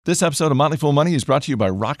This episode of Motley Fool Money is brought to you by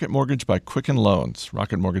Rocket Mortgage by Quicken Loans.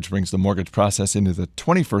 Rocket Mortgage brings the mortgage process into the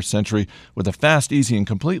 21st century with a fast, easy, and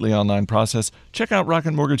completely online process. Check out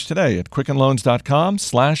Rocket Mortgage today at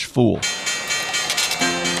quickenloans.com/fool.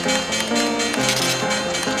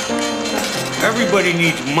 Everybody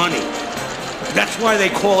needs money. That's why they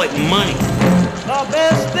call it money. The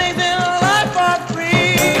best things in life are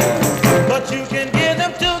free, but you can give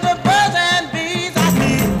them to the birds and bees.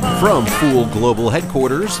 From Fool Global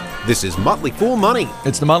Headquarters, this is Motley Fool Money.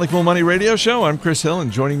 It's the Motley Fool Money radio show. I'm Chris Hill,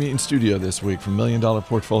 and joining me in studio this week from $1 Million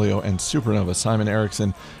Portfolio and Supernova, Simon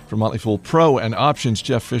Erickson. From Motley Fool Pro and Options,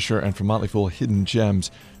 Jeff Fisher. And from Motley Fool Hidden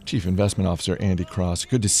Gems, Chief Investment Officer Andy Cross.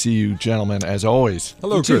 Good to see you, gentlemen, as always.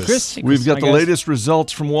 Hello, Chris. We've got the latest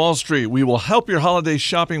results from Wall Street. We will help your holiday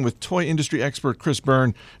shopping with toy industry expert Chris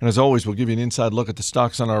Byrne. And as always, we'll give you an inside look at the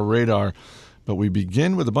stocks on our radar. But we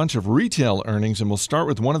begin with a bunch of retail earnings, and we'll start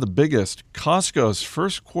with one of the biggest. Costco's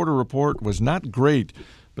first quarter report was not great,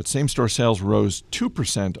 but same-store sales rose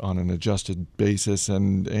 2% on an adjusted basis.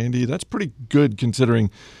 And, Andy, that's pretty good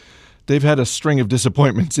considering they've had a string of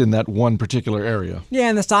disappointments in that one particular area. Yeah,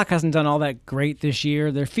 and the stock hasn't done all that great this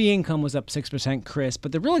year. Their fee income was up 6%, Chris.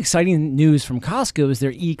 But the really exciting news from Costco is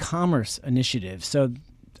their e-commerce initiative. So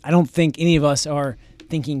I don't think any of us are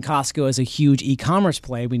thinking Costco as a huge e-commerce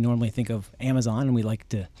play. We normally think of Amazon, and we like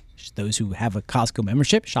to, those who have a Costco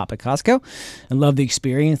membership, shop at Costco and love the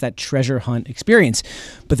experience, that treasure hunt experience.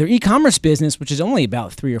 But their e-commerce business, which is only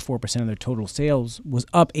about 3 or 4% of their total sales, was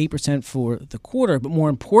up 8% for the quarter. But more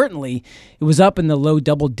importantly, it was up in the low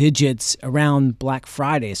double digits around Black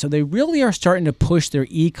Friday. So they really are starting to push their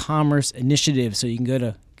e-commerce initiative. So you can go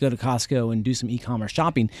to Costco and do some e-commerce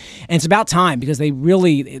shopping, and it's about time because they've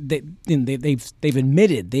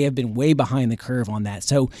admitted they have been way behind the curve on that.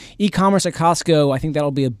 So e-commerce at Costco, I think that'll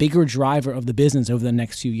be a bigger driver of the business over the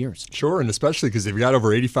next few years. Sure, and especially because they've got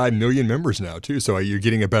over 85 million members now too. So you're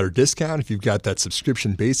getting a better discount if you've got that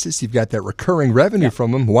subscription basis. You've got that recurring revenue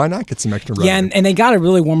from them. Why not get some extra revenue? Yeah, and they got to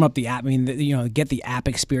really warm up the app. I mean, get the app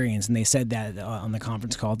experience. And they said that on the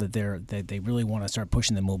conference call that they really want to start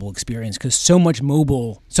pushing the mobile experience because so much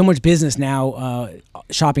business now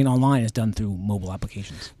shopping online is done through mobile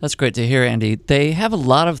applications. That's great to hear, Andy. They have a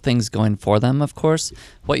lot of things going for them, of course.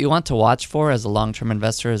 What you want to watch for as a long-term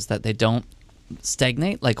investor is that they don't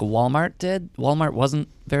stagnate like Walmart did. Walmart wasn't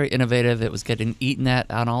very innovative. It was getting eaten at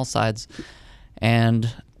on all sides,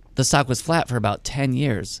 and the stock was flat for about 10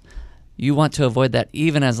 years. You want to avoid that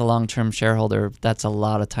even as a long-term shareholder. That's a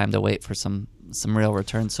lot of time to wait for some real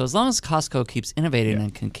returns. So as long as Costco keeps innovating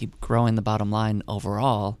and can keep growing the bottom line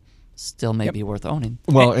overall, still may be worth owning.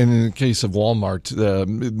 Well, and in the case of Walmart,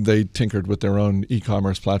 they tinkered with their own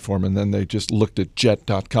e-commerce platform, and then they just looked at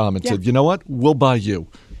Jet.com and said, you know what, we'll buy you.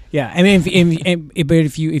 Yeah, I mean,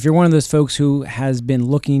 if you're one of those folks who has been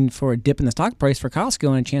looking for a dip in the stock price for Costco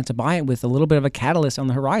and a chance to buy it with a little bit of a catalyst on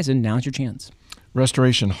the horizon, now's your chance.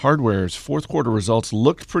 Restoration Hardware's fourth quarter results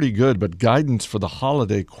looked pretty good, but guidance for the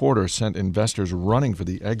holiday quarter sent investors running for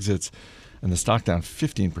the exits, and the stock down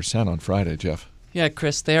 15% on Friday, Jeff. Yeah,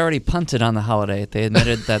 Chris, they already punted on the holiday. They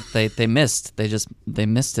admitted that they missed. They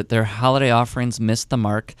missed it. Their holiday offerings missed the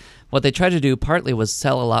mark. What they tried to do partly was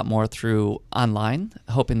sell a lot more through online,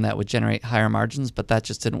 hoping that would generate higher margins, but that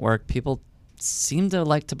just didn't work. People seem to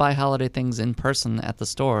like to buy holiday things in person at the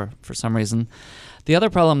store for some reason. The other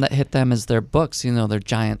problem that hit them is their books, their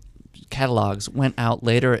giant catalogs, went out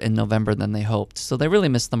later in November than they hoped. So they really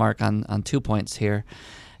missed the mark on 2 points here.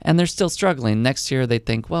 And they're still struggling. Next year they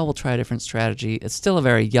think, well, we'll try a different strategy. It's still a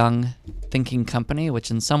very young thinking company, which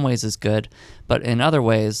in some ways is good, but in other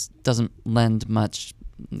ways doesn't lend much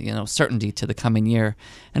certainty to the coming year.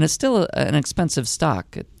 And it's still an expensive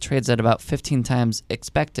stock. It trades at about 15 times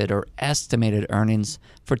expected or estimated earnings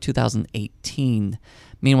for 2018.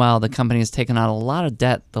 Meanwhile, the company has taken on a lot of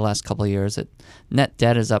debt the last couple of years. Net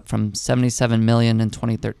debt is up from $77 million in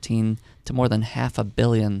 2013 to more than $500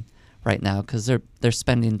 million right now because they're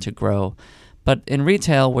spending to grow. But in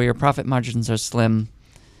retail, where your profit margins are slim,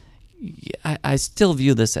 I still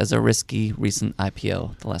view this as a risky recent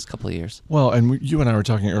IPO the last couple of years. Well, and you and I were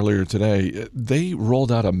talking earlier today. They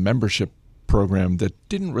rolled out a membership program that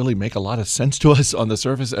didn't really make a lot of sense to us on the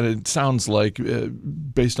surface, and it sounds like,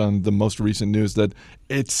 based on the most recent news, that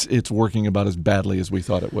it's working about as badly as we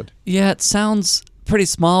thought it would. Yeah, it sounds pretty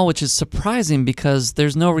small, which is surprising because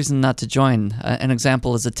there's no reason not to join. An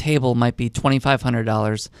example is a table might be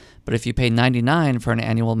 $2,500, but if you pay $99 for an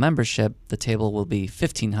annual membership, the table will be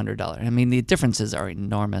 $1,500. I mean, the differences are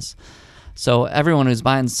enormous. So everyone who's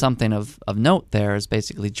buying something of note there is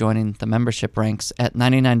basically joining the membership ranks at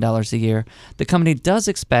 $99 a year. The company does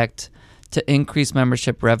expect to increase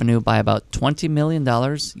membership revenue by about $20 million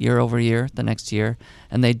year over year the next year.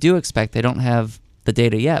 And they do expect, they don't have the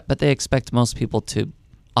data yet, but they expect most people to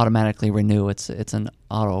automatically renew. It's an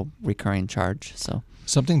auto recurring charge. So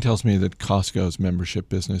something tells me that Costco's membership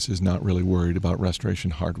business is not really worried about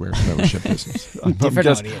Restoration Hardware's membership business. I'm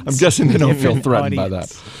guessing they don't feel threatened by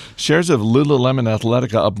that. Shares of Lululemon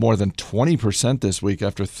Athletica up more than 20% this week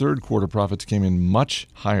after third quarter profits came in much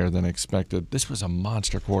higher than expected. This was a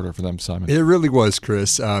monster quarter for them, Simon. It really was,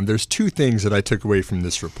 Chris. There's two things that I took away from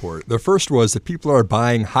this report. The first was that people are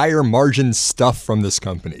buying higher margin stuff from this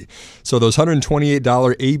company. So those $128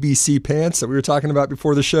 ABC pants that we were talking about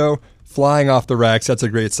before the show, flying off the racks. That's a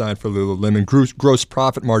great sign for Lululemon. Gross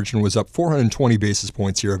profit margin was up 420 basis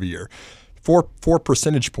points year over year. 4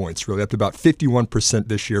 percentage points, really, up to about 51%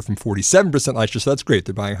 this year from 47% last year. So that's great.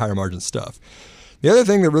 They're buying higher margin stuff. The other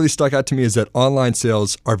thing that really stuck out to me is that online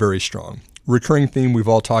sales are very strong. Recurring theme we've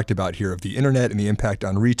all talked about here of the internet and the impact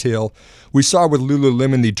on retail. We saw with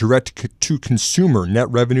Lululemon the direct-to-consumer net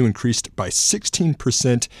revenue increased by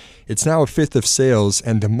 16%. It's now a fifth of sales,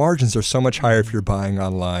 and the margins are so much higher if you're buying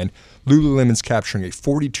online. Lululemon's capturing a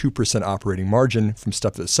 42% operating margin from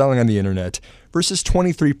stuff that's selling on the internet versus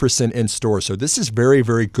 23% in store. So this is very,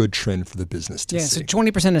 very good trend for the business to see. So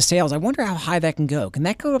 20% of sales. I wonder how high that can go. Can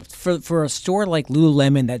that go up for a store like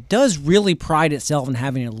Lululemon that does really pride itself in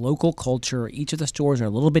having a local culture? Each of the stores are a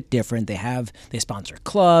little bit different. They sponsor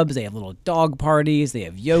clubs, they have little dog parties, they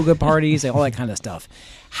have yoga parties, all that kind of stuff.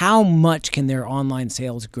 How much can their online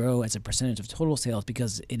sales grow as a percentage of total sales?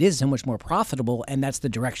 Because it is so much more profitable, and that's the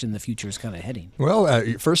direction the future is kind of heading. Well,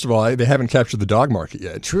 first of all, they haven't captured the dog market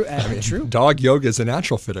yet. True. True. Dog yoga is a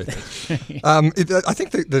natural fit, I think. I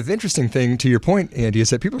think the interesting thing, to your point, Andy,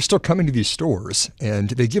 is that people are still coming to these stores,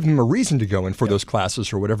 and they give them a reason to go in for those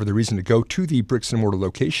classes or whatever the reason to go to the bricks and mortar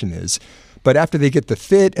location is. But after they get the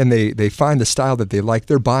fit and they find the style that they like,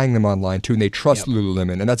 they're buying them online too, and they trust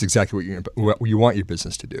Lululemon, and that's exactly what you want your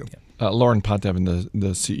business to do. Lauren Pontevin, the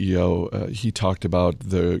CEO, he talked about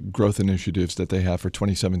the growth initiatives that they have for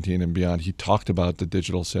 2017 and beyond. He talked about the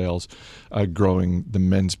digital sales, growing the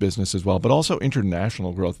men's business as well, but also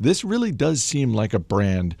international growth. This really does seem like a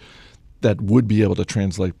brand that would be able to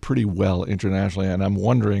translate pretty well internationally, and I'm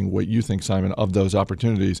wondering what you think, Simon, of those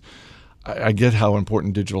opportunities. I get how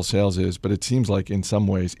important digital sales is, but it seems like in some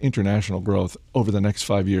ways international growth over the next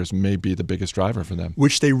 5 years may be the biggest driver for them.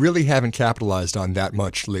 Which they really haven't capitalized on that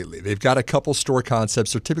much lately. They've got a couple store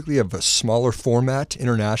concepts. They're typically of a smaller format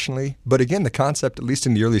internationally. But again, the concept, at least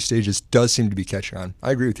in the early stages, does seem to be catching on.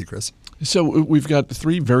 I agree with you, Chris. So we've got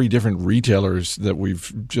three very different retailers that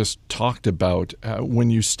we've just talked about.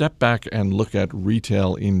 When you step back and look at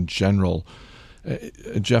retail in general,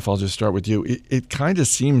 Jeff, I'll just start with you. It kind of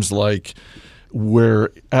seems like we're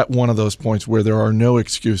at one of those points where there are no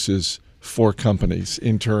excuses for companies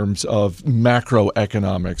in terms of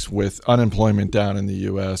macroeconomics, with unemployment down in the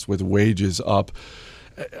U.S., with wages up.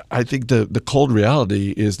 I think the cold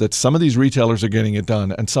reality is that some of these retailers are getting it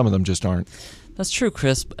done and some of them just aren't. That's true,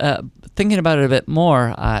 Chris. Thinking about it a bit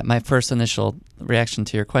more, my first initial reaction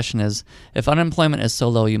to your question is, if unemployment is so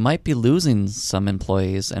low, you might be losing some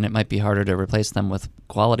employees, and it might be harder to replace them with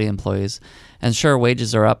quality employees. And sure,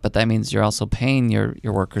 wages are up, but that means you're also paying your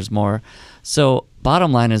workers more. So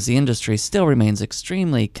bottom line is the industry still remains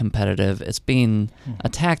extremely competitive. It's being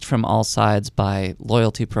attacked from all sides by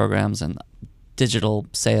loyalty programs and digital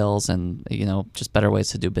sales and, just better ways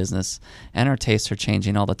to do business. And our tastes are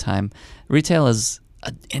changing all the time. Retail is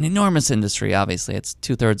an enormous industry, obviously. It's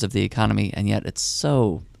 2/3 of the economy, and yet it's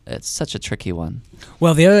such a tricky one.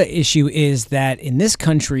 Well, the other issue is that in this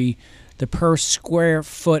country, the per square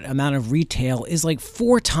foot amount of retail is like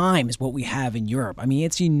 4 times what we have in Europe. I mean,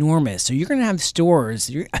 it's enormous. So you're going to have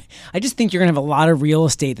stores. I just think you're going to have a lot of real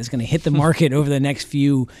estate that's going to hit the market over the next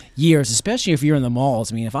few years, especially if you're in the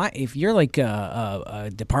malls. I mean, if you're like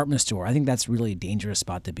a department store, I think that's really a dangerous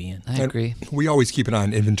spot to be in. I agree. We always keep an eye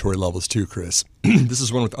on inventory levels too, Chris. This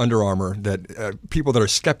is one with Under Armour that people that are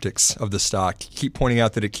skeptics of the stock keep pointing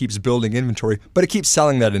out that it keeps building inventory, but it keeps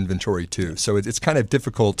selling that inventory too. So it's kind of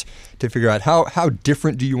difficult to figure out how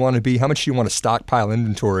different do you want to be, how much do you want to stockpile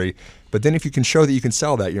inventory. But then if you can show that you can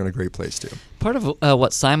sell that, you're in a great place too. Part of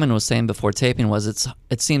what Simon was saying before taping was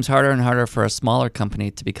it seems harder and harder for a smaller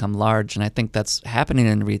company to become large, and I think that's happening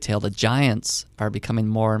in retail. The giants are becoming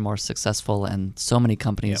more and more successful, and so many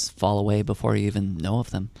companies fall away before you even know of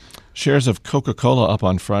them. Shares of Coca-Cola up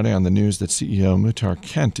on Friday on the news that CEO Muhtar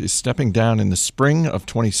Kent is stepping down in the spring of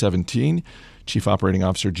 2017. Chief Operating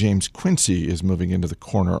Officer James Quincy is moving into the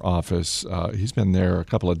corner office. He's been there a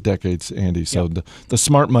couple of decades, Andy, so the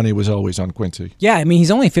smart money was always on Quincy. Yeah, I mean,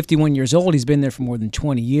 he's only 51 years old. He's been there for more than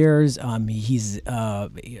 20 years. He's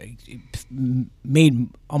made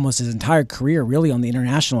almost his entire career really on the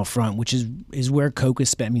international front, which is where Coke is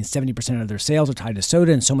spent. I mean, 70% of their sales are tied to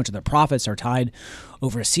soda, and so much of their profits are tied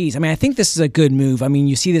overseas. I mean, I think this is a good move. I mean,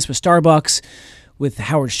 you see this with Starbucks, with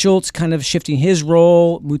Howard Schultz kind of shifting his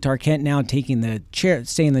role, Muhtar Kent now taking the chair,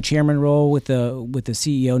 staying the chairman role with the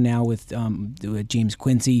CEO now with James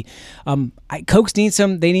Quincy. Coke needs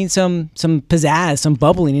some pizzazz, some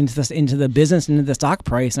bubbling into the business and into the stock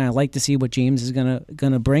price, and I like to see what James is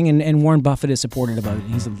gonna bring. And Warren Buffett is supportive about it.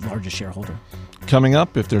 He's the largest shareholder. Coming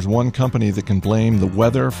up, if there's one company that can blame the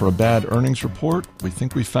weather for a bad earnings report, we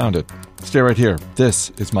think we found it. Stay right here.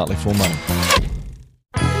 This is Motley Fool Money.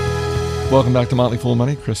 Welcome back to Motley Fool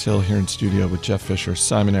Money. Chris Hill here in studio with Jeff Fisher,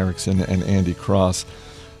 Simon Erickson, and Andy Cross.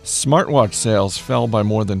 Smartwatch sales fell by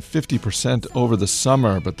more than 50% over the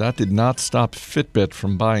summer, but that did not stop Fitbit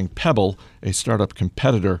from buying Pebble, a startup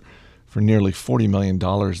competitor, for nearly $40 million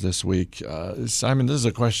this week. Simon, this is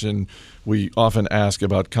a question we often ask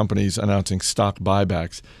about companies announcing stock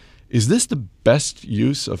buybacks. Is this the best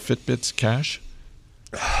use of Fitbit's cash?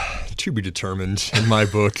 To be determined in my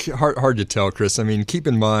book. Hard to tell, Chris. I mean, keep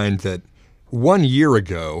in mind that 1 year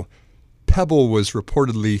ago, Pebble was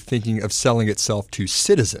reportedly thinking of selling itself to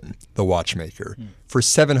Citizen, the watchmaker, for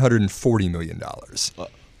 $740 million.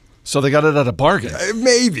 So they got it at a bargain.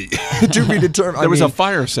 Maybe. To be determined. There was a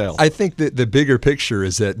fire sale. I think that the bigger picture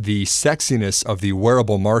is that the sexiness of the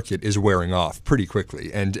wearable market is wearing off pretty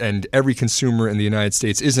quickly. And every consumer in the United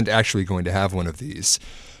States isn't actually going to have one of these,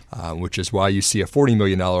 which is why you see a $40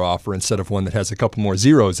 million offer instead of one that has a couple more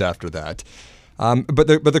zeros after that. But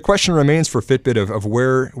the question remains for Fitbit of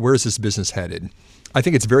where is this business headed? I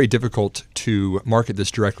think it's very difficult to market this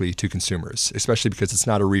directly to consumers, especially because it's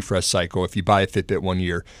not a refresh cycle. If you buy a Fitbit 1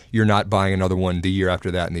 year, you're not buying another one the year after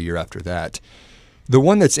that and the year after that. The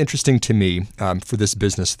one that's interesting to me for this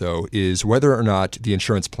business, though, is whether or not the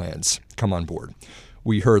insurance plans come on board.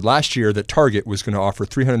 We heard last year that Target was going to offer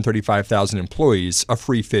 335,000 employees a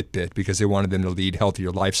free Fitbit because they wanted them to lead healthier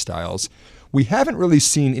lifestyles. We haven't really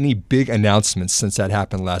seen any big announcements since that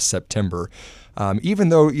happened last September. Even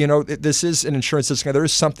though, this is an insurance system, there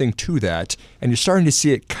is something to that, and you're starting to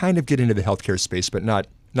see it kind of get into the healthcare space, but not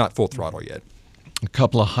full throttle yet. A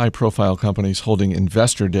couple of high-profile companies holding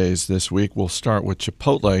investor days this week. We'll start with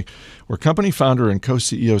Chipotle, where company founder and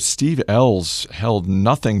co-CEO Steve Ells held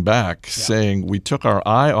nothing back, saying, "We took our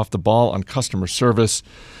eye off the ball on customer service,"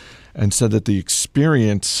 and said that the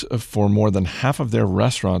experience for more than half of their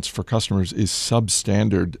restaurants for customers is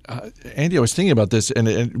substandard. Andy, I was thinking about this, and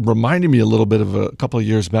it reminded me a little bit of a couple of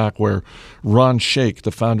years back where Ron Shaich,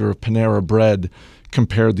 the founder of Panera Bread,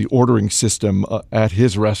 compared the ordering system at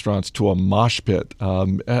his restaurants to a mosh pit.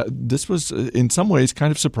 This was, in some ways, kind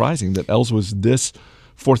of surprising that Ells was this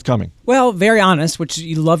forthcoming. Well, very honest, which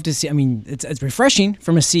you love to see. I mean, it's refreshing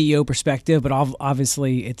from a CEO perspective, but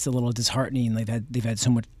obviously it's a little disheartening. They've had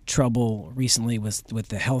so much trouble recently with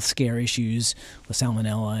the health scare issues with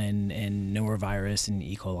salmonella and norovirus and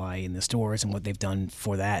E. coli in the stores and what they've done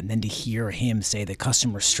for that. And then to hear him say that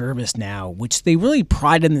customer service now, which they really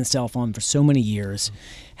prided themselves on for so many years,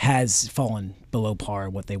 has fallen below par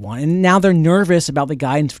what they want. And now they're nervous about the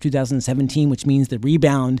guidance for 2017, which means the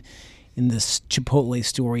rebound in this Chipotle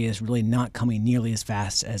story is really not coming nearly as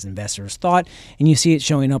fast as investors thought, and you see it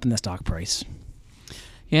showing up in the stock price.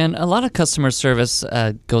 Yeah, and a lot of customer service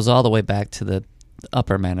goes all the way back to the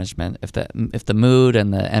upper management. If the mood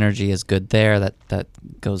and the energy is good there, that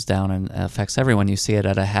goes down and affects everyone. You see it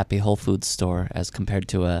at a happy Whole Foods store as compared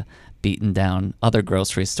to a beaten down other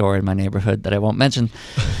grocery store in my neighborhood that I won't mention.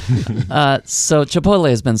 So Chipotle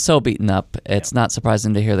has been so beaten up, it's not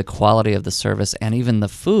surprising to hear the quality of the service and even the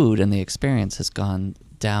food and the experience has gone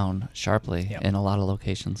down sharply in a lot of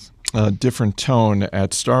locations. A different tone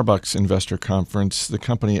at Starbucks investor conference. The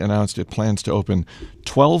company announced it plans to open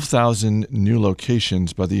 12,000 new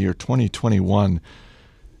locations by the year 2021.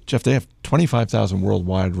 Jeff, they have 25,000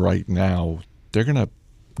 worldwide right now. They're going to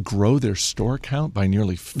grow their store count by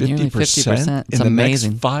nearly 50%, It's in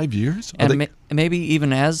amazing. the next 5 years? And maybe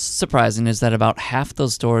even as surprising is that about half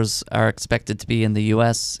those stores are expected to be in the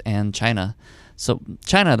U.S. and China. So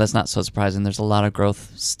China, that's not so surprising. There's a lot of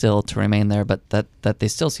growth still to remain there, but that they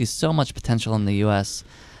still see so much potential in the U.S.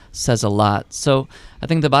 says a lot. So I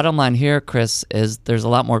think the bottom line here, Chris, is there's a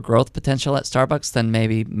lot more growth potential at Starbucks than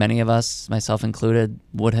maybe many of us, myself included,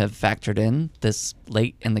 would have factored in this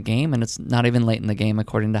late in the game. And it's not even late in the game,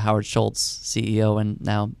 according to Howard Schultz, CEO and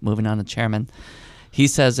now moving on to chairman. He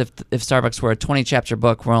says if Starbucks were a 20-chapter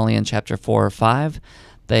book, we're only in chapter 4 or 5.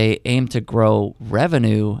 They aim to grow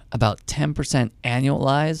revenue about 10%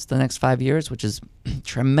 annualized the next 5 years, which is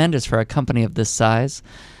tremendous for a company of this size,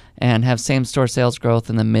 and have same-store sales growth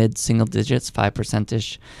in the mid-single digits,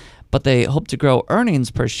 5%-ish. But they hope to grow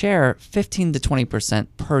earnings per share 15 to 20%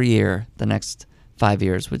 per year the next 5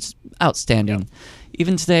 years, which is outstanding. Yep.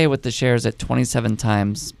 Even today, with the shares at 27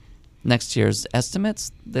 times next year's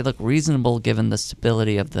estimates, they look reasonable given the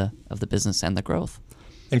stability of the business and the growth.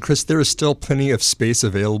 And Chris, there is still plenty of space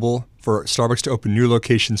available for Starbucks to open new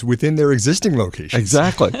locations within their existing locations.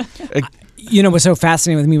 Exactly. You know what's so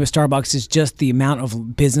fascinating with me with Starbucks is just the amount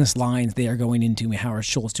of business lines they are going into. Howard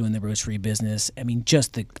Schultz doing the grocery business. I mean,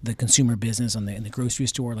 just the consumer business in the grocery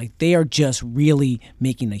store. Like, they are just really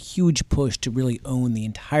making a huge push to really own the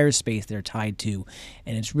entire space they're tied to,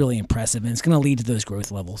 and it's really impressive. And it's going to lead to those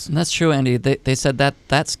growth levels. And that's true, Andy. They said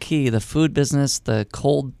that's key. The food business, the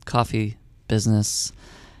cold coffee business,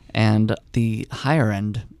 and the higher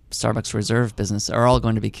end Starbucks Reserve business are all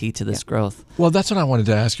going to be key to this growth. Well, that's what I wanted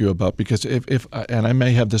to ask you about, because if and I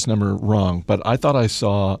may have this number wrong, but I thought I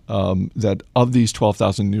saw that of these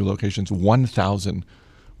 12,000 new locations, 1,000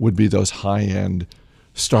 would be those high-end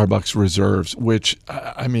Starbucks Reserves, which,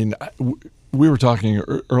 I mean, we were talking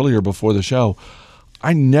earlier before the show.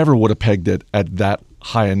 I never would have pegged it at that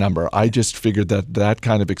high a number. I just figured that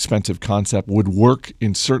kind of expensive concept would work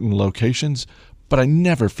in certain locations, but I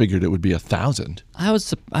never figured it would be 1,000. I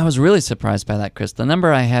was really surprised by that, Chris. The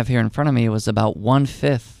number I have here in front of me was about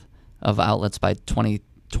 1/5 of outlets by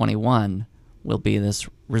 2021 will be this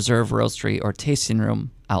reserve roastery or tasting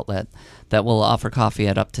room outlet that will offer coffee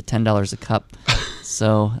at up to $10 a cup.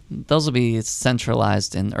 So those will be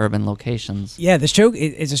centralized in urban locations. Yeah,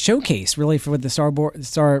 it's a showcase really for the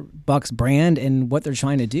Starbucks brand and what they're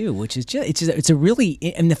trying to do, which is it's a really,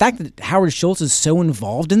 and the fact that Howard Schultz is so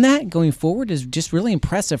involved in that going forward is just really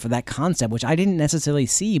impressive for that concept, which I didn't necessarily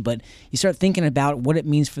see, but you start thinking about what it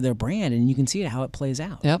means for their brand and you can see how it plays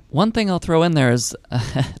out. Yep. One thing I'll throw in there is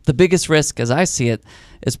the biggest risk, as I see it,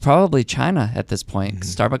 is probably China at this point.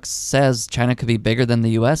 Mm-hmm. Starbucks says China could be bigger than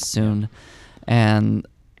the U.S. soon. And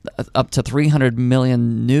up to 300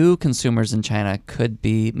 million new consumers in China could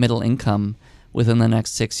be middle income within the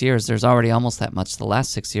next 6 years. There's already almost that much the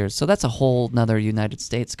last 6 years. So that's a whole nother United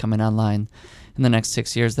States coming online in the next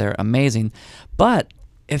 6 years. They're amazing. But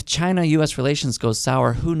if China-U.S. relations goes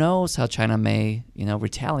sour, who knows how China may,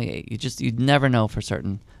 retaliate. You'd never know for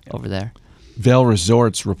certain over there. Vail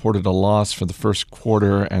Resorts reported a loss for the first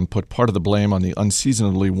quarter and put part of the blame on the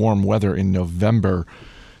unseasonably warm weather in November.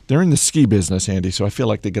 They're in the ski business, Andy, so I feel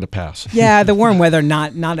like they get a pass. Yeah, the warm weather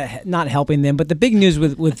not helping them. But the big news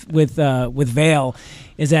with Vail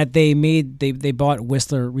is that they bought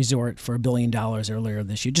Whistler Resort for $1 billion earlier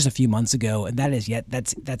this year, just a few months ago, and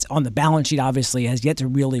that's on the balance sheet. Obviously, has yet to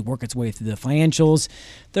really work its way through the financials.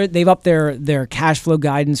 They've upped their cash flow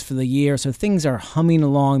guidance for the year, so things are humming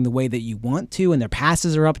along the way that you want to, and their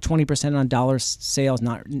passes are up 20% on dollar sales,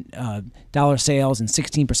 and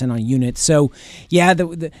 16% on units. So, yeah,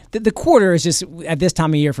 the quarter is just at this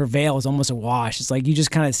time of year for Vail is almost a wash. It's like you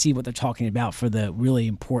just kind of see what they're talking about for the really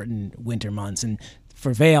important winter months, and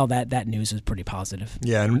for Vail, that news is pretty positive.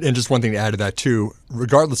 Yeah, and just one thing to add to that, too,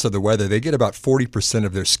 regardless of the weather, they get about 40%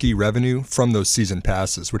 of their ski revenue from those season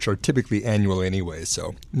passes, which are typically annual anyway,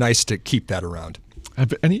 so nice to keep that around.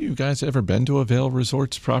 Have any of you guys ever been to a Vail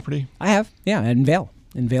Resorts property? I have, yeah, in Vail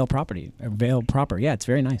property, or Vail proper. Yeah, it's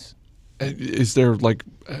very nice. Is there,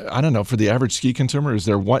 I don't know, for the average ski consumer,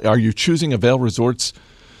 are you choosing a Vail Resorts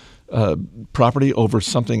property over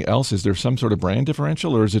something else? Is there some sort of brand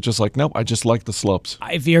differential, or is it just like, nope, I just like the slopes?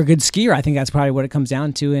 If you're a good skier, I think that's probably what it comes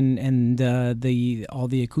down to, and all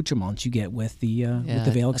the accoutrements you get with the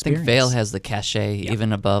Vail experience. I think Vail has the cachet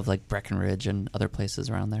even above like Breckenridge and other places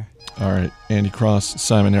around there. All right, Andy Cross,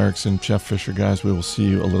 Simon Erickson, Jeff Fisher, guys, we will see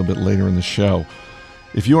you a little bit later in the show.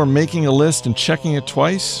 If you are making a list and checking it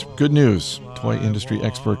twice, good news. Toy industry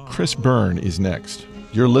expert Chris Byrne is next.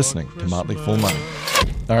 You're listening to Motley Fool Money.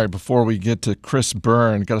 All right, before we get to Chris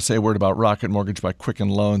Byrne, got to say a word about Rocket Mortgage by Quicken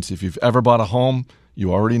Loans. If you've ever bought a home,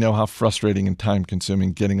 you already know how frustrating and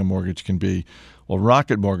time-consuming getting a mortgage can be. Well,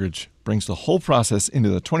 Rocket Mortgage brings the whole process into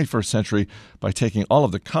the 21st century by taking all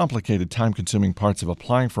of the complicated, time-consuming parts of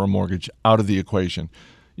applying for a mortgage out of the equation.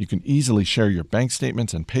 You can easily share your bank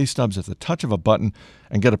statements and pay stubs at the touch of a button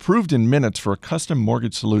and get approved in minutes for a custom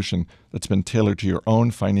mortgage solution that's been tailored to your own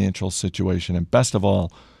financial situation. And best of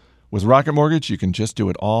all, with Rocket Mortgage, you can just do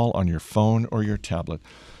it all on your phone or your tablet.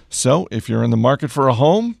 So if you're in the market for a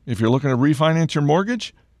home, if you're looking to refinance your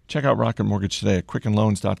mortgage, check out Rocket Mortgage today at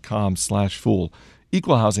quickenloans.com/fool.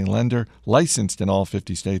 Equal housing lender, licensed in all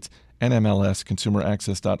 50 states,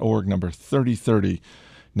 NMLSconsumeraccess.org, number 3030.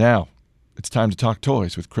 Now, it's time to talk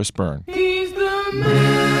toys with Chris Byrne. He's the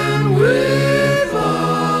man with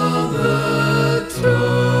all the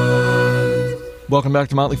toys. Welcome back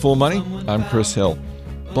to Motley Fool Money. I'm Chris Hill.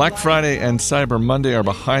 Black Friday and Cyber Monday are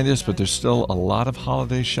behind us, but there's still a lot of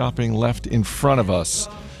holiday shopping left in front of us.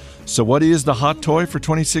 So what is the hot toy for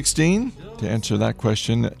 2016? To answer that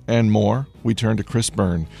question and more, we turn to Chris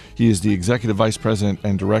Byrne. He is the Executive Vice President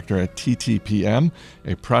and Director at TTPM,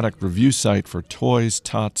 a product review site for toys,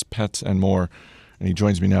 tots, pets, and more. And he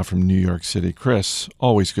joins me now from New York City. Chris,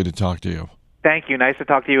 always good to talk to you. Thank you. Nice to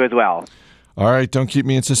talk to you as well. All right, don't keep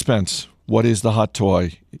me in suspense. What is the hot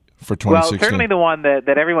toy for 2016? Well, certainly the one that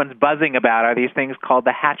everyone's buzzing about are these things called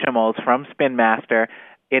the Hatchimals from Spin Master.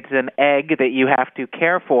 It's an egg that you have to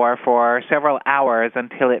care for several hours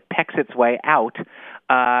until it pecks its way out,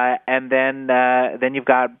 and then you've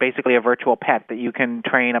got basically a virtual pet that you can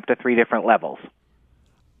train up to 3 different levels.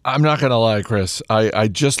 I'm not going to lie, Chris. I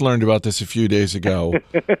just learned about this a few days ago.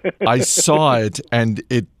 I saw it, and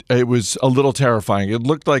it was a little terrifying. It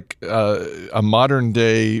looked like a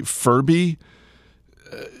modern-day Furby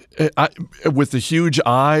with the huge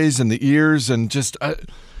eyes and the ears and just...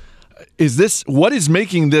 what is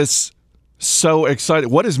making this so exciting?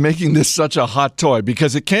 What is making this such a hot toy?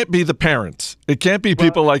 Because it can't be the parents. It can't be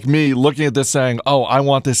people like me looking at this saying, oh, I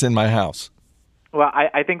want this in my house. Well,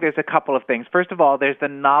 I think there's a couple of things. First of all, there's the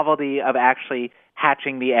novelty of actually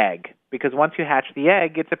hatching the egg. Because once you hatch the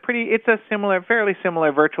egg, it's a fairly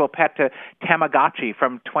similar virtual pet to Tamagotchi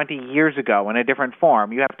from 20 years ago in a different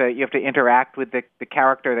form. You have to interact with the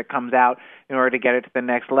character that comes out in order to get it to the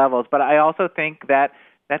next levels. But I also think that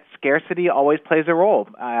scarcity always plays a role.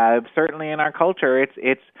 Certainly in our culture,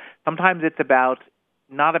 sometimes it's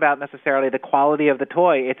not about necessarily the quality of the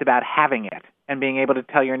toy. It's about having it and being able to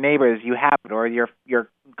tell your neighbors you have it, or your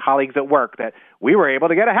colleagues at work that we were able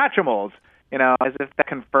to get a Hatchimals, as if that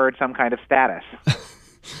conferred some kind of status.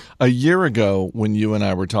 A year ago, when you and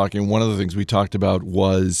I were talking, one of the things we talked about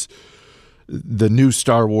was the new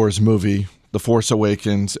Star Wars movie, The Force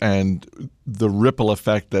Awakens, and the ripple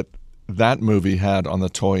effect that movie had on the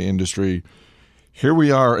toy industry. Here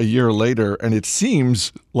we are a year later, and it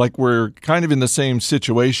seems like we're kind of in the same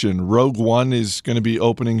situation. Rogue One is going to be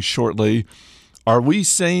opening shortly. Are we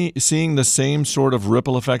seeing the same sort of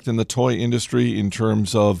ripple effect in the toy industry in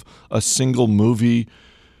terms of a single movie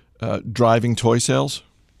driving toy sales?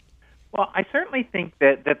 Well, I certainly think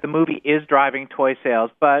that the movie is driving toy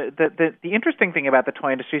sales, but the interesting thing about the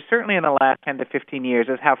toy industry, certainly in the last 10 to 15 years,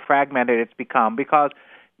 is how fragmented it's become, because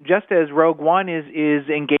just as Rogue One is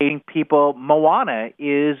engaging people, Moana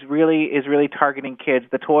is really targeting kids.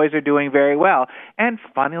 The toys are doing very well, and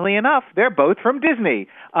funnily enough, they're both from Disney.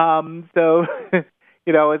 So,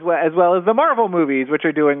 as well as the Marvel movies, which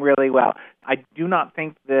are doing really well. I do not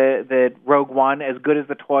think that Rogue One, as good as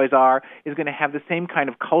the toys are, is going to have the same kind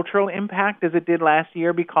of cultural impact as it did last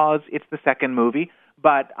year because it's the second movie.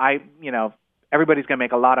 But everybody's going to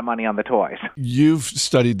make a lot of money on the toys. You've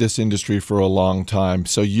studied this industry for a long time,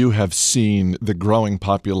 so you have seen the growing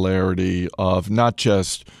popularity of not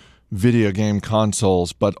just video game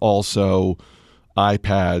consoles, but also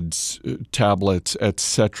iPads, tablets,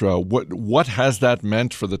 etc. What has that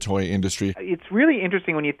meant for the toy industry? It's really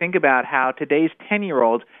interesting when you think about how today's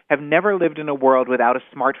 10-year-olds have never lived in a world without a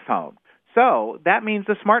smartphone. So that means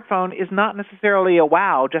the smartphone is not necessarily a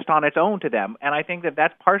wow just on its own to them. And I think that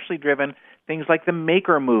that's partially driven things like the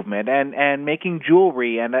maker movement and making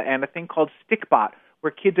jewelry and a thing called Stickbot,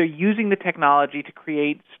 where kids are using the technology to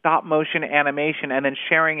create stop-motion animation and then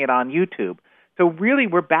sharing it on YouTube. So really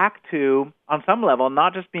we're back to, on some level,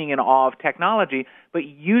 not just being in awe of technology, but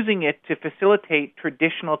using it to facilitate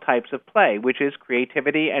traditional types of play, which is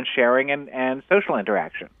creativity and sharing and social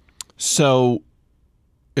interaction. So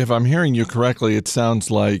if I'm hearing you correctly, it sounds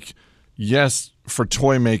like, yes, for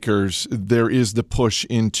toy makers, there is the push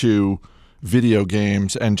into video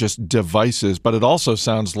games and just devices, but it also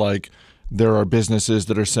sounds like there are businesses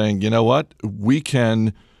that are saying, you know what, we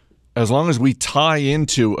can, as long as we tie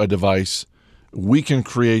into a device, we can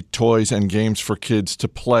create toys and games for kids to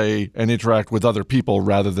play and interact with other people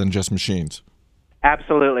rather than just machines.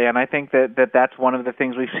 Absolutely, and I think that's one of the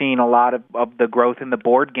things we've seen a lot of the growth in the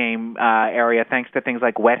board game area, thanks to things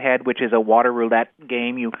like Wethead, which is a water roulette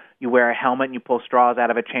game. You wear a helmet and you pull straws out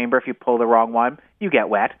of a chamber. If you pull the wrong one, you get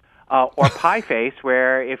wet. Or Pie Face,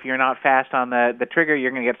 where if you're not fast on the trigger,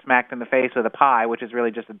 you're going to get smacked in the face with a pie, which is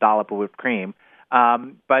really just a dollop of whipped cream.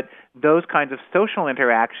 But those kinds of social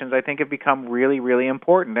interactions, I think, have become really, really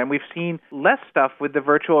important. And we've seen less stuff with the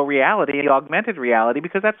virtual reality, the augmented reality,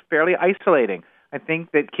 because that's fairly isolating. I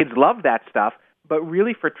think that kids love that stuff. But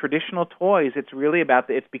really, for traditional toys,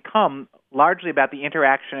 it's become largely about the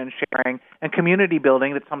interaction and sharing and community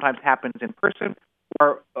building that sometimes happens in person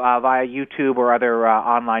or via YouTube or other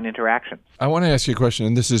online interactions. I want to ask you a question,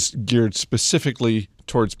 and this is geared specifically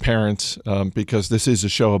towards parents because this is a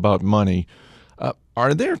show about money.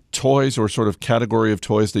 Are there toys or sort of category of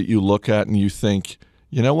toys that you look at and you think,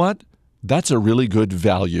 you know what, that's a really good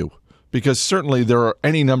value? Because certainly there are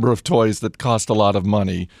any number of toys that cost a lot of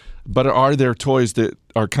money, but are there toys that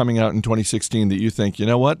are coming out in 2016 that you think, you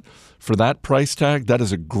know what, for that price tag, that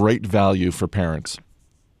is a great value for parents?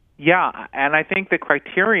 Yeah, and I think the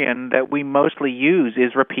criterion that we mostly use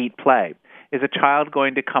is repeat play. Is a child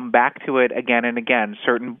going to come back to it again and again?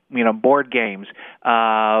 Certain, board games,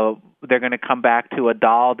 they're going to come back to a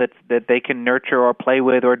doll that they can nurture or play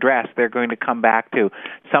with or dress. They're going to come back to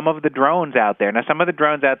some of the drones out there. Now, some of the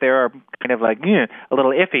drones out there are kind of like a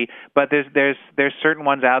little iffy, but there's certain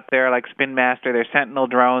ones out there like Spin Master, there's Sentinel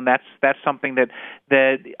drone. That's something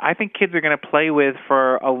that I think kids are going to play with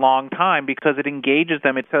for a long time because it engages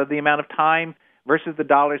them. So the amount of time versus the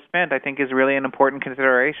dollars spent, I think, is really an important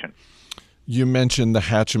consideration. You mentioned the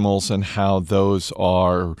Hatchimals and how those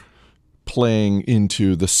are playing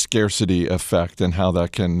into the scarcity effect and how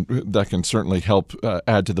that can certainly help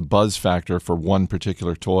add to the buzz factor for one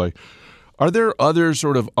particular toy. Are there other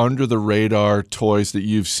sort of under-the-radar toys that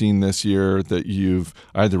you've seen this year that you've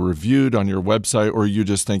either reviewed on your website or you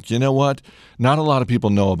just think, you know what, not a lot of people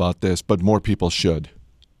know about this, but more people should?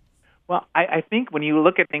 Well, I think when you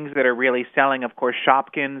look at things that are really selling, of course,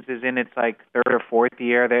 Shopkins is in its third or fourth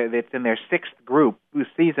year. It's in their sixth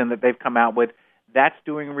season that they've come out with. That's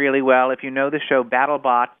doing really well. If you know the show,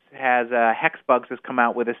 BattleBots has Hexbugs has come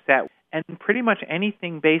out with a set. And pretty much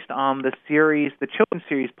anything based on the children's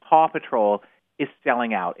series Paw Patrol is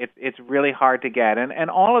selling out. It's really hard to get. And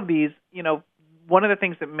all of these, one of the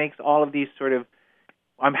things that makes all of these sort of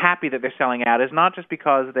I'm happy that they're selling out is not just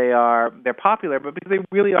because they're popular, but because they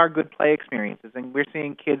really are good play experiences, and we're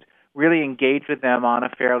seeing kids really engage with them on a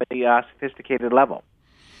fairly sophisticated level.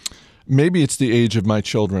 Maybe it's the age of my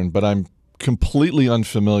children, but I'm completely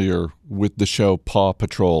unfamiliar with the show Paw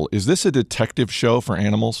Patrol. Is this a detective show for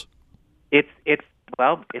animals? It's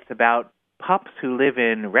about pups who live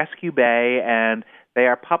in Rescue Bay, and they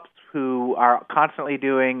are pups who are constantly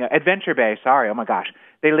doing Adventure Bay. Sorry, oh my gosh.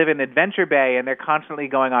 They live in Adventure Bay, and they're constantly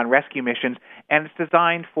going on rescue missions, and it's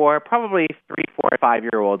designed for probably 3, 4,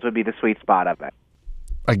 5-year-olds would be the sweet spot of it.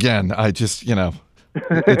 Again, I just,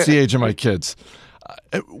 it's the age of my kids.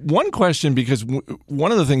 One question, because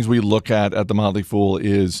one of the things we look at the Motley Fool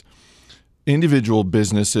is individual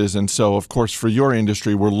businesses, and so, of course, for your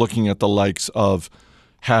industry, we're looking at the likes of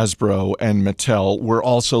Hasbro and Mattel. We're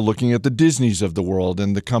also looking at the Disneys of the world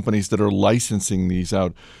and the companies that are licensing these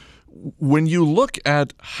out. When you look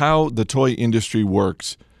at how the toy industry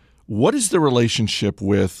works, what is the relationship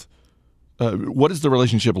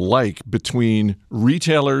like between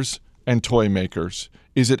retailers and toy makers?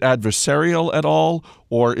 Is it adversarial at all?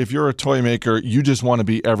 Or if you're a toy maker, you just want to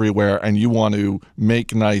be everywhere and you want to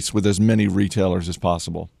make nice with as many retailers as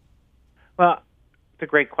possible? Well, it's a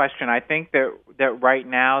great question. I think that right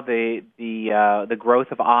now the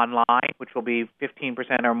growth of online, which will be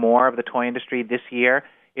 15% or more of the toy industry this year,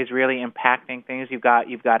 is really impacting things. You've got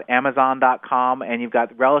Amazon.com, and you've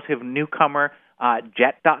got relative newcomer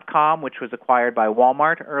Jet.com, which was acquired by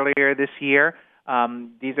Walmart earlier this year.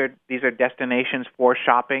 These are destinations for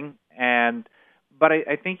shopping, but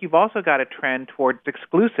I think you've also got a trend towards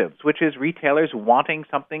exclusives, which is retailers wanting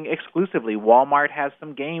something exclusively. Walmart has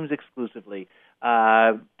some games exclusively.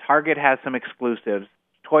 Target has some exclusives.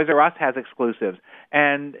 Toys R Us has exclusives.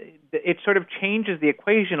 And it sort of changes the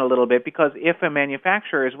equation a little bit because if a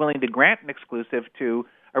manufacturer is willing to grant an exclusive to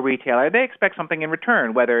a retailer, they expect something in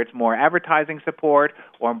return, whether it's more advertising support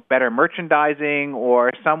or better merchandising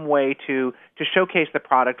or some way to showcase the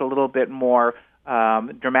product a little bit more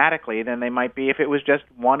dramatically than they might be if it was just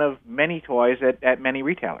one of many toys at many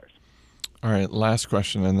retailers. All right, last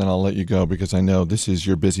question, and then I'll let you go because I know this is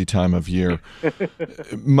your busy time of year.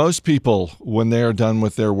 Most people, when they are done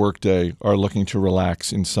with their workday, are looking to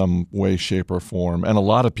relax in some way, shape, or form. And a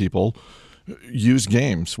lot of people use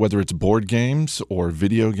games, whether it's board games or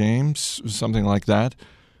video games, something like that.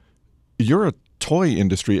 You're a toy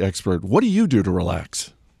industry expert. What do you do to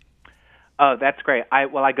relax? Oh, that's great. I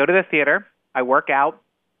go to the theater, I work out,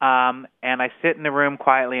 and I sit in the room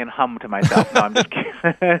quietly and hum to myself. No, I'm just kidding.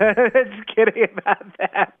 Just kidding about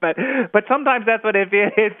that. But sometimes that's what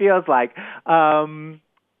it feels like.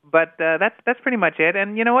 But that's pretty much it.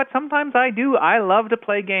 And you know what? Sometimes I love to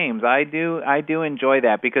play games. I do enjoy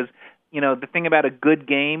that because the thing about a good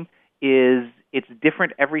game is It's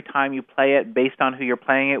different every time you play it based on who you're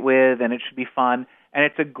playing it with, and it should be fun. And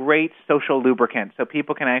it's a great social lubricant, so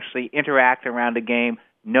people can actually interact around a game,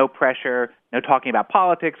 no pressure, no talking about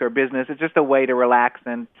politics or business. It's just a way to relax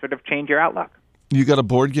and sort of change your outlook. You got a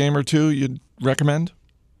board game or two you'd recommend?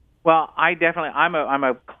 Well, I'm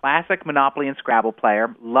a classic Monopoly and Scrabble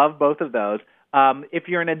player. Love both of those. If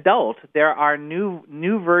you're an adult, there are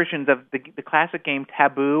new versions of the classic game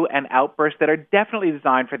Taboo and Outburst that are definitely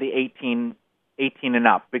designed for the 18 and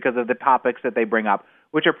up because of the topics that they bring up,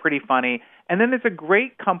 which are pretty funny. And then there's a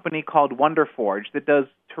great company called Wonder Forge that does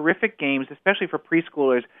terrific games, especially for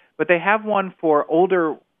preschoolers, but they have one for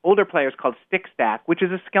older players called Stick Stack, which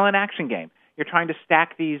is a skill and action game. You're trying to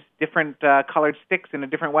stack these different colored sticks in a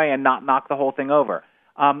different way and not knock the whole thing over.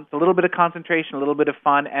 It's a little bit of concentration, a little bit of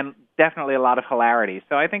fun, and definitely a lot of hilarity.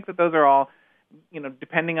 So I think that those are all,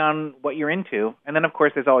 depending on what you're into. And then, of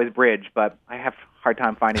course, there's always bridge, but I have a hard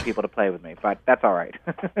time finding people to play with me, but that's all right.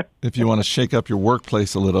 If you want to shake up your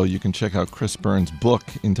workplace a little, you can check out Chris Byrne's book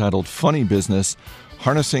entitled Funny Business,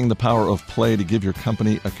 Harnessing the Power of Play to Give Your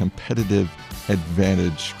Company a Competitive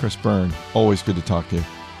Advantage. Chris Byrne, always good to talk to you.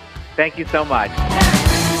 Thank you so much.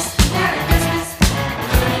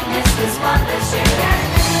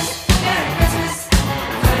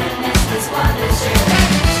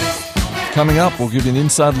 Coming up, we'll give you an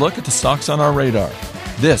inside look at the stocks on our radar.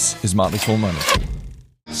 This is Motley Fool Money.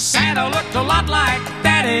 Santa looked a lot like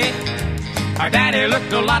Daddy. Our Daddy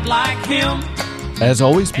looked a lot like him. As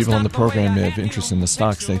always, people on the program may have interest in the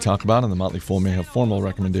stocks they talk about, and the Motley Fool may have formal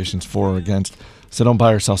recommendations for or against. So don't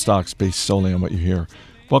buy or sell stocks based solely on what you hear.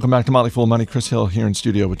 Welcome back to Motley Fool Money. Chris Hill here in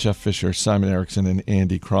studio with Jeff Fisher, Simon Erickson, and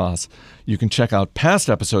Andy Cross. You can check out past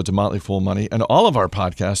episodes of Motley Fool Money and all of our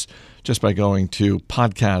podcasts just by going to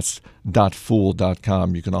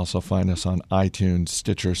podcasts.fool.com. You can also find us on iTunes,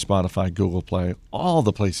 Stitcher, Spotify, Google Play, all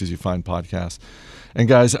the places you find podcasts. And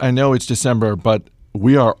guys, I know it's December, but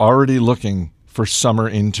we are already looking for summer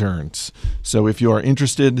interns. So if you are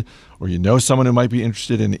interested or you know someone who might be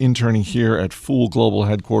interested in interning here at Fool Global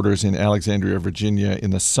Headquarters in Alexandria, Virginia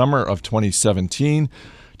in the summer of 2017,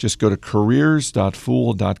 just go to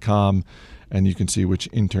careers.fool.com and you can see which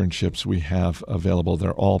internships we have available.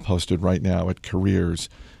 They're all posted right now at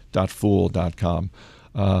careers.fool.com.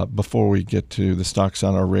 Before we get to the stocks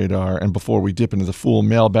on our radar and before we dip into the Fool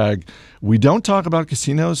mailbag, we don't talk about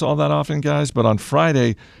casinos all that often, guys, but on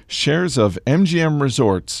Friday, shares of MGM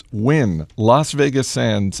Resorts, Wynn, Las Vegas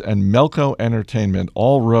Sands, and Melco Entertainment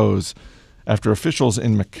all rose after officials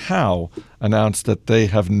in Macau announced that they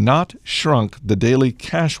have not shrunk the daily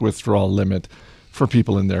cash withdrawal limit for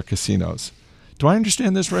people in their casinos. Do I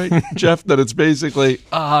understand this right, Jeff, that it's basically,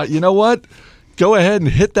 you know what? Go ahead and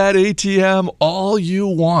hit that ATM all you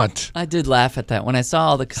want. I did laugh at that. When I saw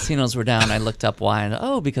all the casinos were down, I looked up why.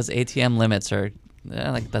 And, because ATM limits are,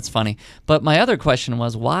 that's funny. But my other question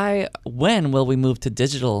was, when will we move to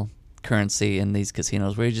digital currency in these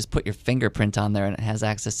casinos where you just put your fingerprint on there and it has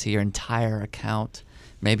access to your entire account?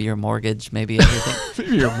 Maybe your mortgage, maybe everything.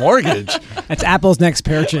 Maybe your mortgage. That's Apple's next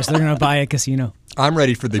purchase. They're going to buy a casino. I'm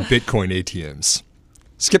ready for the Bitcoin ATMs.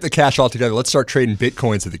 Skip the cash altogether. Let's start trading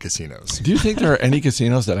Bitcoins at the casinos. Do you think there are any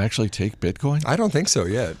casinos that actually take Bitcoin? I don't think so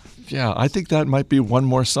yet. Yeah, I think that might be one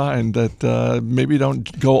more sign that maybe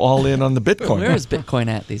don't go all in on the Bitcoin. Where is Bitcoin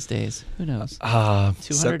at these days? Who knows? $200?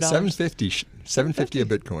 $750 a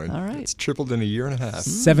Bitcoin. All right. It's tripled in a year and a half.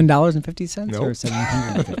 $7.50 Nope. or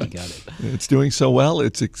 $750? Got it. It's doing so well,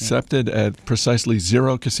 it's accepted at precisely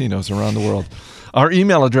 0 casinos around the world. Our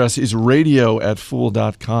email address is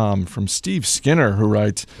radio@fool.com from Steve Skinner, who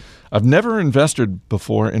writes, I've never invested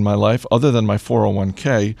before in my life other than my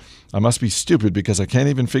 401k. I must be stupid because I can't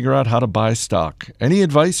even figure out how to buy stock. Any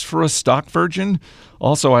advice for a stock virgin?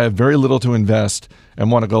 Also, I have very little to invest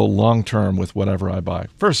and want to go long-term with whatever I buy.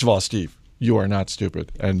 First of all, Steve, you are not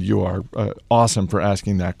stupid, and you are awesome for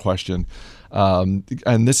asking that question.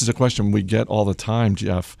 And this is a question we get all the time,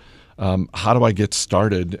 Jeff. How do I get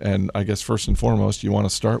started? And I guess first and foremost, you want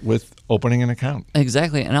to start with opening an account.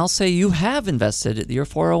 Exactly. And I'll say you have invested. Your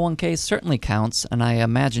 401k certainly counts. And I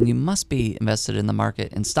imagine you must be invested in the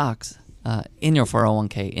market in stocks in your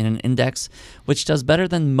 401k, in an index, which does better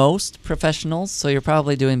than most professionals. So you're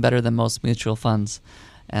probably doing better than most mutual funds.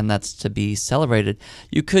 And that's to be celebrated.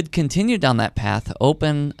 You could continue down that path,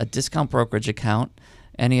 open a discount brokerage account.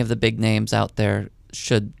 Any of the big names out there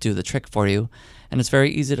should do the trick for you. And it's very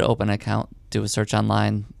easy to open an account, do a search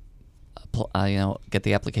online, get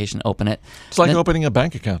the application, open it. It's like opening a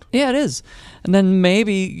bank account. Yeah, it is. And then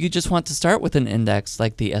maybe you just want to start with an index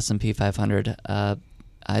like the S&P 500.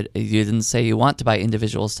 You didn't say you want to buy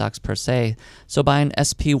individual stocks per se, so buy an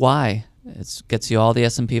SPY It gets you all the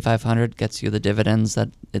S&P 500, gets you the dividends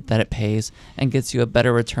that it pays, and gets you a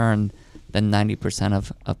better return than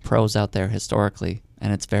 90% of pros out there historically.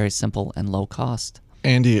 And it's very simple and low cost.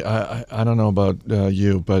 Andy, I don't know about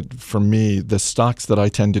you, but for me, the stocks that I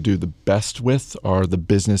tend to do the best with are the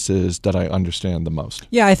businesses that I understand the most.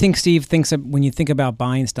 Yeah, I think Steve thinks that when you think about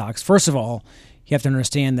buying stocks, first of all, you have to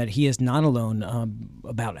understand that he is not alone.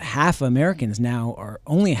 About half of Americans now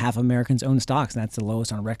only half of Americans own stocks, and that's the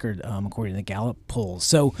lowest on record according to the Gallup polls.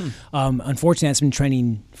 So unfortunately, that's been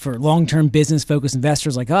trending for long-term business-focused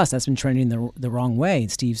investors like us. That's been trending the wrong way.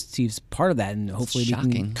 Steve's part of that, and hopefully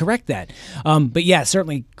we can correct that. But yeah,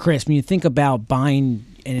 certainly, Chris, when you think about buying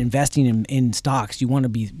and investing in stocks, you want to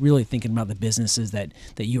be really thinking about the businesses that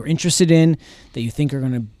you're interested in, that you think are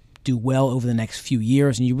going to do well over the next few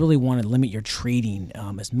years, and you really want to limit your trading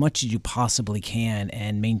as much as you possibly can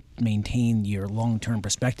and maintain your long-term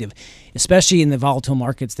perspective, especially in the volatile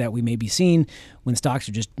markets that we may be seeing when stocks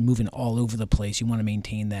are just moving all over the place. You want to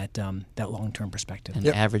maintain that long-term perspective and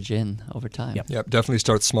average in over time. Yep, definitely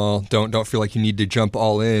start small. Don't feel like you need to jump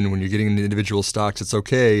all in when you're getting into individual stocks. It's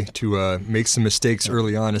okay to make some mistakes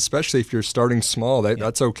early on, especially if you're starting small.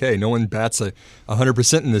 That's okay. No one bats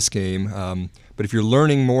 100% in this game. But if you're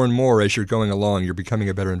learning more and more as you're going along, you're becoming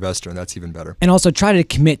a better investor, and that's even better. And also try to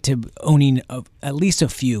commit to owning at least a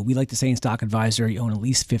few. We like to say in Stock Advisor, you own at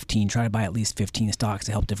least 15. Try to buy at least 15 stocks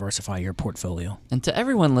to help diversify your portfolio. And to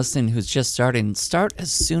everyone listening who's just starting, start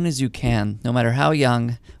as soon as you can, no matter how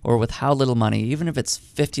young or with how little money, even if it's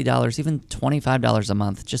 $50, even $25 a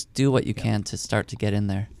month. Just do what you can to start to get in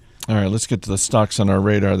there. All right, let's get to the stocks on our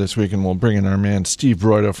radar this week, and we'll bring in our man Steve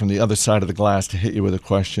Broido from the other side of the glass to hit you with a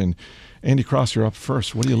question. Andy Cross, you're up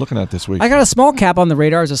first. What are you looking at this week? I got a small cap on the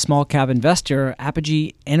radar as a small cap investor.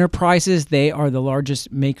 Apogee Enterprises, they are the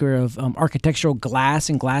largest maker of architectural glass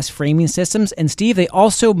and glass framing systems. And Steve, they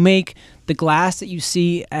also make the glass that you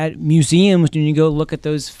see at museums when you go look at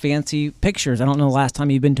those fancy pictures. I don't know the last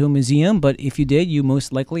time you've been to a museum, but if you did, you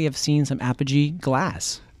most likely have seen some Apogee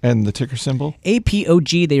glass. And the ticker symbol?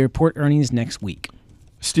 APOG. They report earnings next week.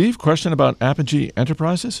 Steve, question about Apogee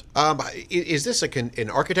Enterprises? Is this an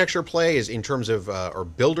architecture play? Is in terms of or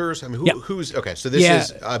builders? I mean, who's okay? So this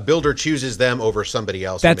is a builder chooses them over somebody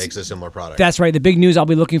else who makes a similar product. That's right. The big news I'll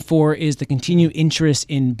be looking for is the continued interest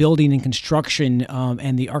in building and construction,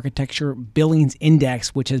 and the Architecture Billings Index,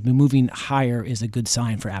 which has been moving higher, is a good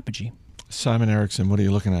sign for Apogee. Simon Erickson, what are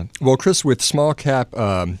you looking at? Well, Chris, with small cap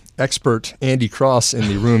expert Andy Cross in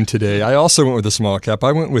the room today, I also went with a small cap.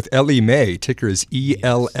 I went with Ellie Mae. Ticker is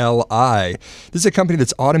ELLI. This is a company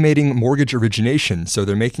that's automating mortgage origination. So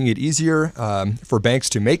they're making it easier for banks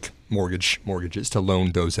to make mortgages to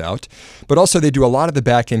loan those out. But also they do a lot of the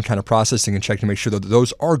back end kind of processing and check to make sure that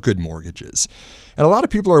those are good mortgages. And a lot of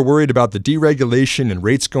people are worried about the deregulation and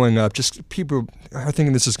rates going up. Just people are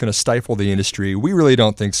thinking this is going to stifle the industry. We really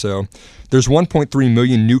don't think so. There's 1.3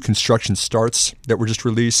 million new construction starts that were just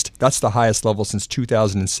released. That's the highest level since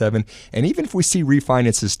 2007. And even if we see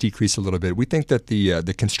refinances decrease a little bit, we think that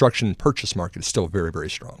the construction purchase market is still very, very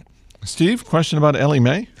strong. Steve, question about Ellie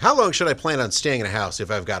Mae? How long should I plan on staying in a house if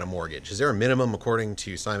I've got a mortgage? Is there a minimum according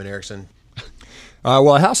to Simon Erickson?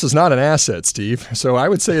 Well, a house is not an asset, Steve. So I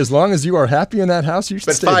would say as long as you are happy in that house, you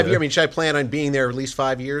should stay there. But 5 years, I mean, should I plan on being there at least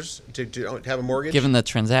 5 years to have a mortgage? Given the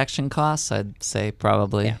transaction costs, I'd say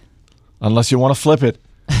probably. Yeah. Unless you want to flip it.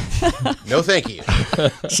 No, thank you.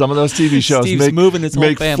 Some of those TV shows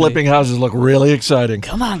make flipping houses look really exciting.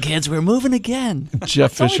 Come on, kids, we're moving again.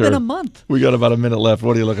 Jeff Fisher. It's only been a month. We got about a minute left.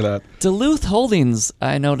 What are you looking at? Duluth Holdings,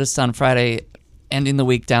 I noticed on Friday, ending the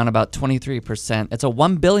week down about 23%. It's a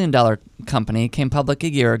 $1 billion company, came public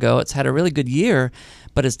a year ago. It's had a really good year,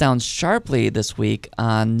 but it's down sharply this week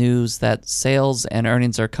on news that sales and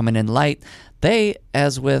earnings are coming in light. They,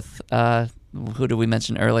 as with, who did we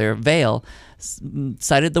mention earlier, Vail,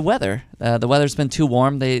 cited the weather. The weather's been too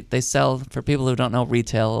warm. They sell, for people who don't know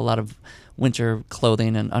retail, a lot of winter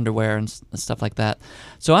clothing and underwear and stuff like that.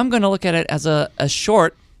 So I'm going to look at it as a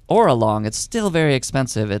short or a long. It's still very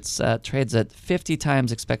expensive. It's trades at 50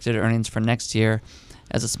 times expected earnings for next year.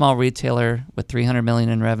 As a small retailer with $300 million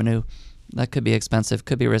in revenue, that could be expensive,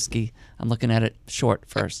 could be risky. I'm looking at it short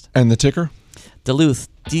first. And the ticker? Duluth,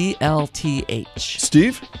 DLTH.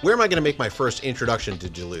 Steve? Where am I going to make my first introduction to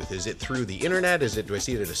Duluth? Is it through the internet? Do I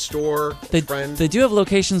see it at a store? They do have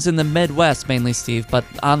locations in the Midwest mainly, Steve, but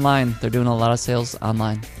online. They're doing a lot of sales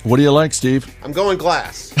online. What do you like, Steve? I'm going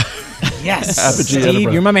glass. Yes, Apogee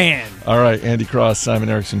Steve, you're my man. All right, Andy Cross, Simon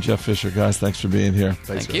Erickson, Jeff Fisher. Guys, thanks for being here.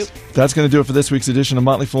 Thank you. That's going to do it for this week's edition of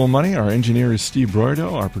Motley Fool Money. Our engineer is Steve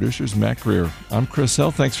Broido. Our producer is Matt Greer. I'm Chris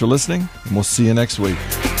Hill. Thanks for listening, and we'll see you next week.